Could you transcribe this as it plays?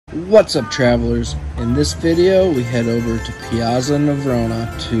What's up, travelers? In this video we head over to Piazza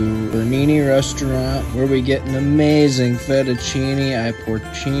Navona to Bernini Restaurant, where we get an amazing fettuccine ai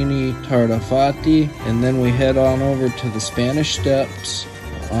porchini tartafuti, and then we head on over to the Spanish Steps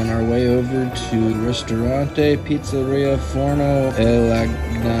on our way over to Ristorante, Pizzeria, Forna,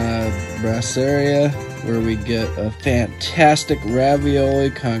 Lenga, Braceria, where we get a fantastic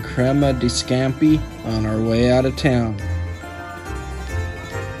Ravioli con Crema di Scampi on our way out of town.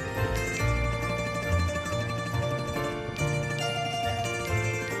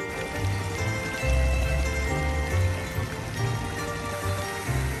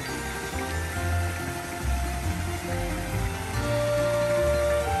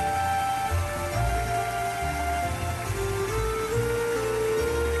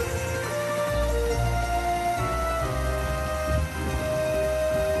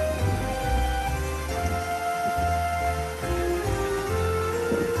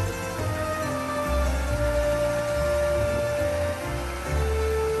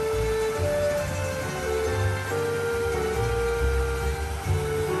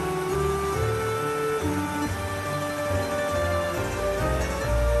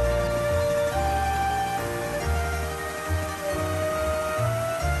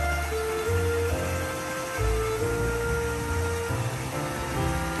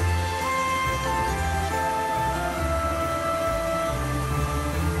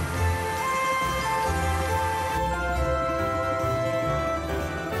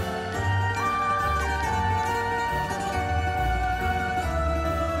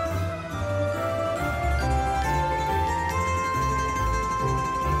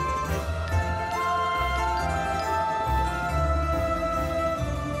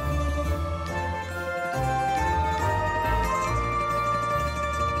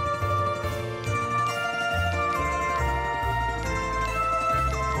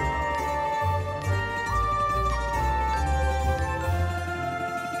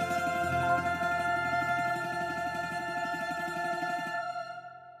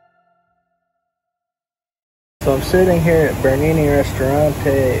 So I'm sitting here at Bernini Restaurante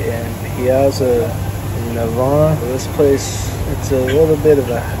in Piazza Navona. This place, it's a little bit of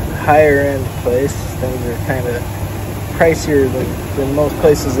a higher end place. Things are kind of pricier than most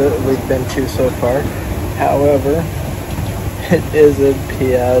places that we've been to so far. However, it is in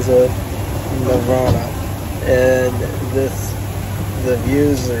Piazza Navona, and the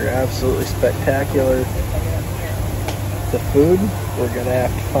views are absolutely spectacular. The food, we're gonna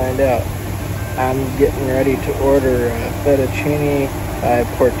have to find out. I'm getting ready to order fettuccine ai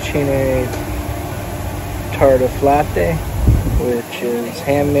porchini tartafuti, which is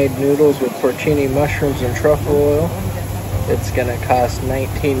handmade noodles with porcini mushrooms and truffle oil. It's going to cost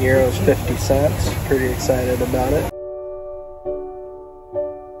 €19.50. Pretty excited about it.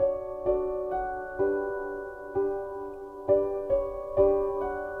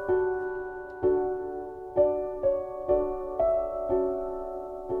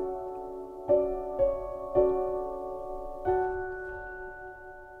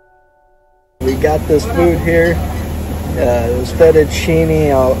 We got this food here. It was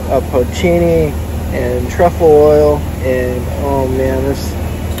fettuccine a porcini and truffle oil, and oh man,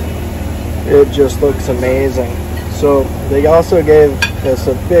 it just looks amazing. So they also gave us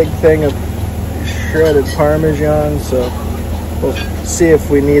a big thing of shredded Parmesan, so we'll see if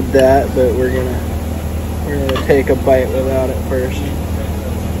we need that, but we're gonna take a bite without it first.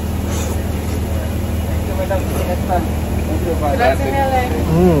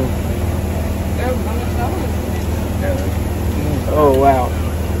 Oh wow.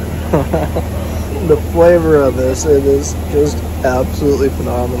 The flavor of this, it is just absolutely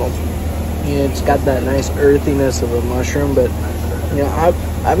phenomenal. Yeah, it's got that nice earthiness of a mushroom, but you know,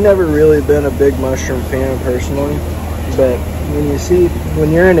 I've never really been a big mushroom fan personally, but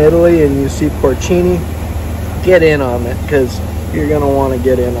when you're in Italy and you see porcini, get in on it, because you're gonna want to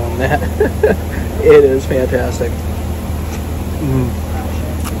get in on that. It is fantastic.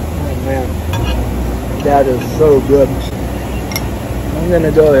 Oh man, that is so good. I'm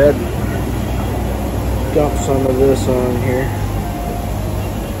gonna go ahead and dump some of this on here.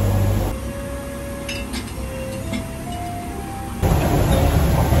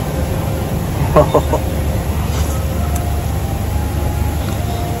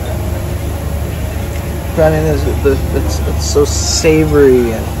 I mean, it's so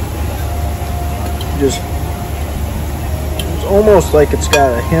savory and just, it's almost like it's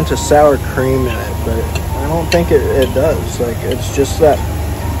got a hint of sour cream in it, but I don't think it does. Like, it's just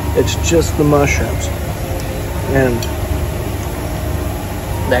the mushrooms and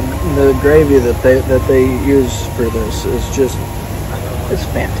the gravy that they use for this is just It's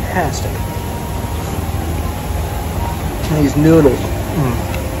fantastic. And these noodles.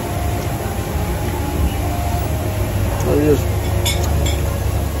 They're just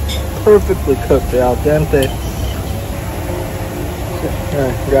perfectly cooked, al dente.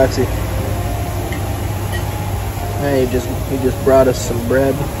 Grazie. And he just brought us some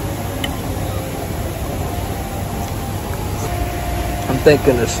bread. I'm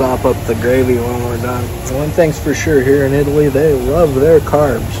thinking to sop up the gravy when we're done. One thing's for sure, here in Italy, they love their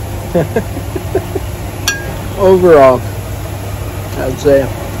carbs. Overall, I'd say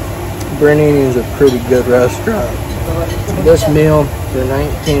Bernini is a pretty good restaurant. This meal for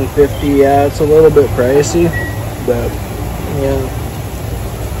 $19.50, yeah, it's a little bit pricey, but yeah,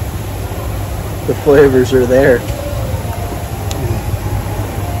 the flavors are there.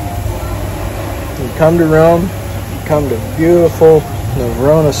 You come to Rome, you come to beautiful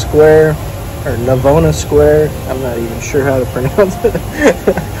Navona Square, or Navona Square, I'm not even sure how to pronounce it,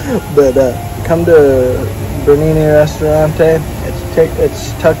 but come to Bernini Restaurante.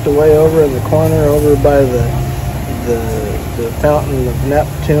 It's tucked away over in the corner, over by the fountain of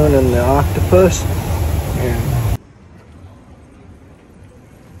Neptune and the octopus. And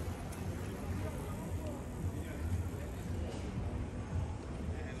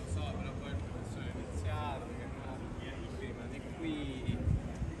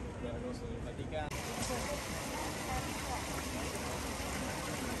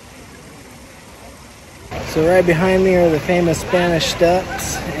so right behind me are the famous Spanish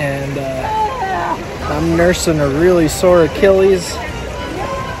Steps, and I'm nursing a really sore Achilles,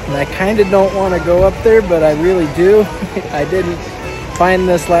 and I kind of don't want to go up there, but I really do. I didn't find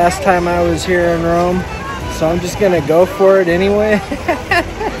this last time I was here in Rome, so I'm just gonna go for it anyway.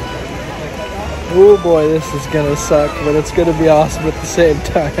 Oh boy, this is gonna suck, but it's gonna be awesome at the same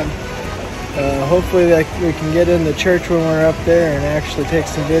time. Hopefully we can get in the church when we're up there and actually take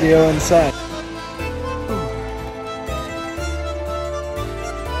some video inside.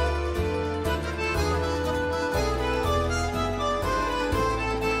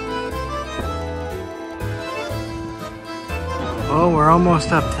 Oh, we're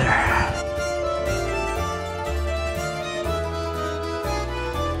almost up there.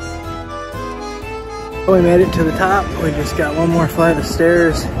 We made it to the top. We just got one more flight of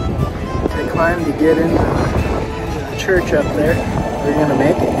stairs to climb to get into the church up there. We're gonna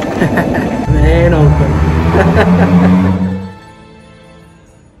make it. It ain't open.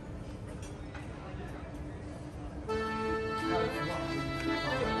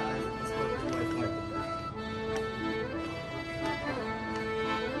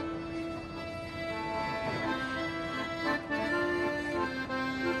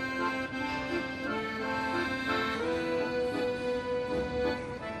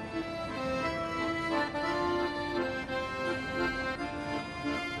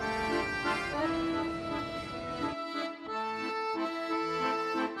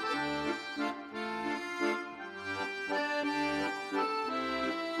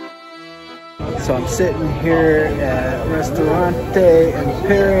 So I'm sitting here at Ristorante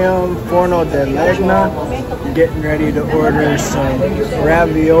Imperium Forno de Lenga, getting ready to order some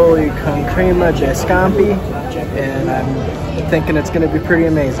ravioli con crema de Scampi, and I'm thinking it's going to be pretty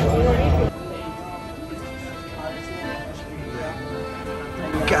amazing.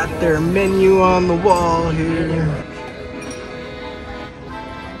 Got their menu on the wall here.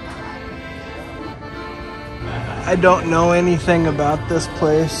 I don't know anything about this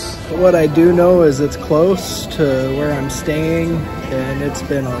place. What I do know is it's close to where I'm staying, and it's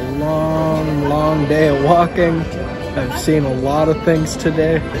been a long day of walking. I've seen a lot of things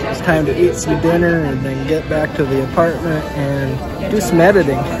today. It's time to eat some dinner and then get back to the apartment and do some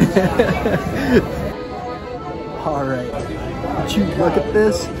editing. All right, would you look at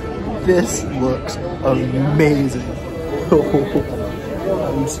this? This looks amazing.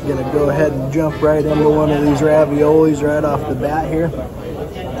 I'm just gonna go ahead and jump right into one of these raviolis right off the bat here.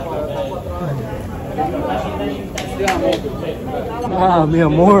 Ah, mi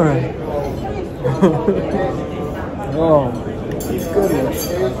amore. Oh, goodness.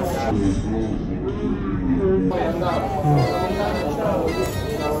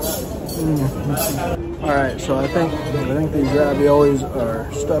 Alright, so I think these raviolis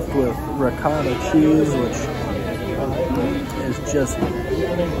are stuffed with ricotta cheese, which is just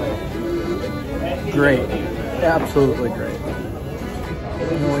great. Absolutely great.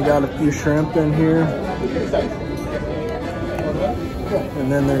 And we got a few shrimp in here.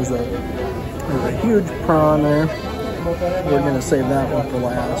 And then there's a huge prawn there. We're gonna save that one for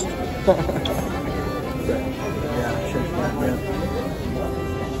last. Yeah, shake that good.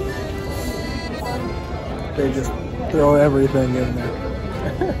 They just throw everything in there. This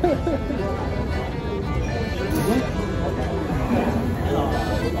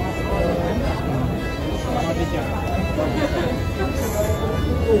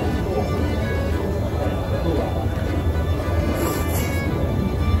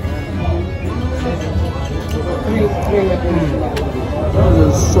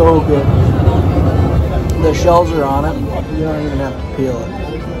is so good. The shells are on it. You don't even have to peel it.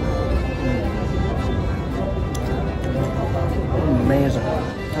 Amazing. I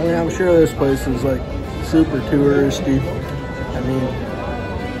mean, I'm sure this place is like super touristy. I mean,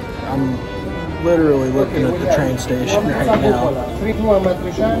 I'm literally looking at the train station right now.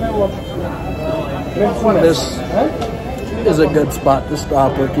 This is a good spot to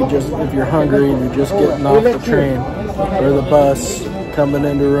stop if you're hungry and you're just getting off the train or the bus coming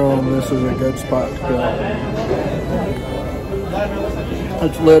into Rome. This is a good spot to go.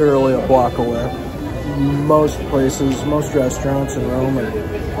 It's literally a block away. Most places, most restaurants in Rome are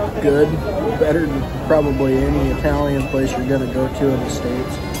good, better than probably any Italian place you're gonna go to in the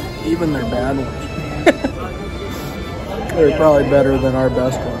States. Even their bad ones. They're probably better than our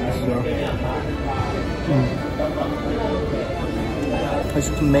best ones. So. This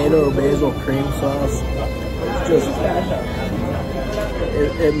tomato basil cream sauce, it's just,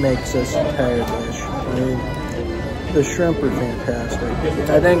 it makes this entire dish. I mean, the shrimp are fantastic.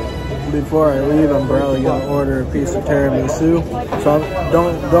 I think before I leave, I'm probably gonna order a piece of tiramisu. So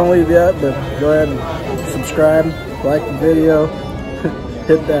don't leave yet, but go ahead and subscribe, like the video,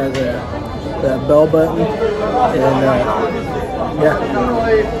 hit that bell button, and yeah,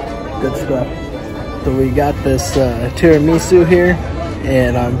 good stuff. So we got this tiramisu here,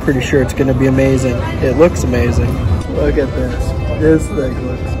 and I'm pretty sure it's gonna be amazing. It looks amazing. Look at this. This thing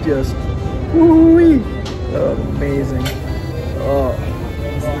looks just woo-wee. Oh, amazing. Oh,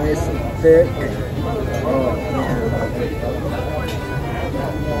 it's nice and thick. Oh, man.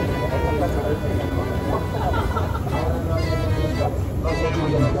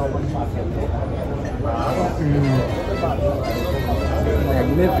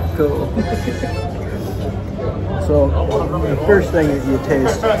 Magnifico. So, the first thing that you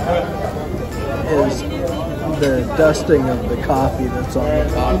taste is the dusting of the coffee that's on the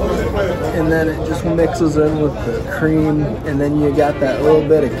top, and then it just mixes in with the cream, and then you got that little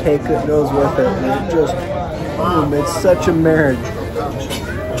bit of cake that goes with it, and it just, boom, it's such a marriage.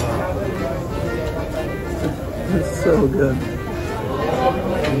 It's so good.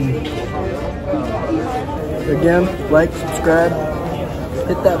 Again, like, subscribe,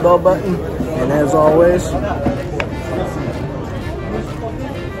 hit that bell button, and as always,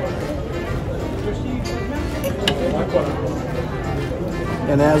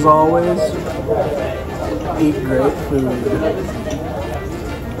 eat great food.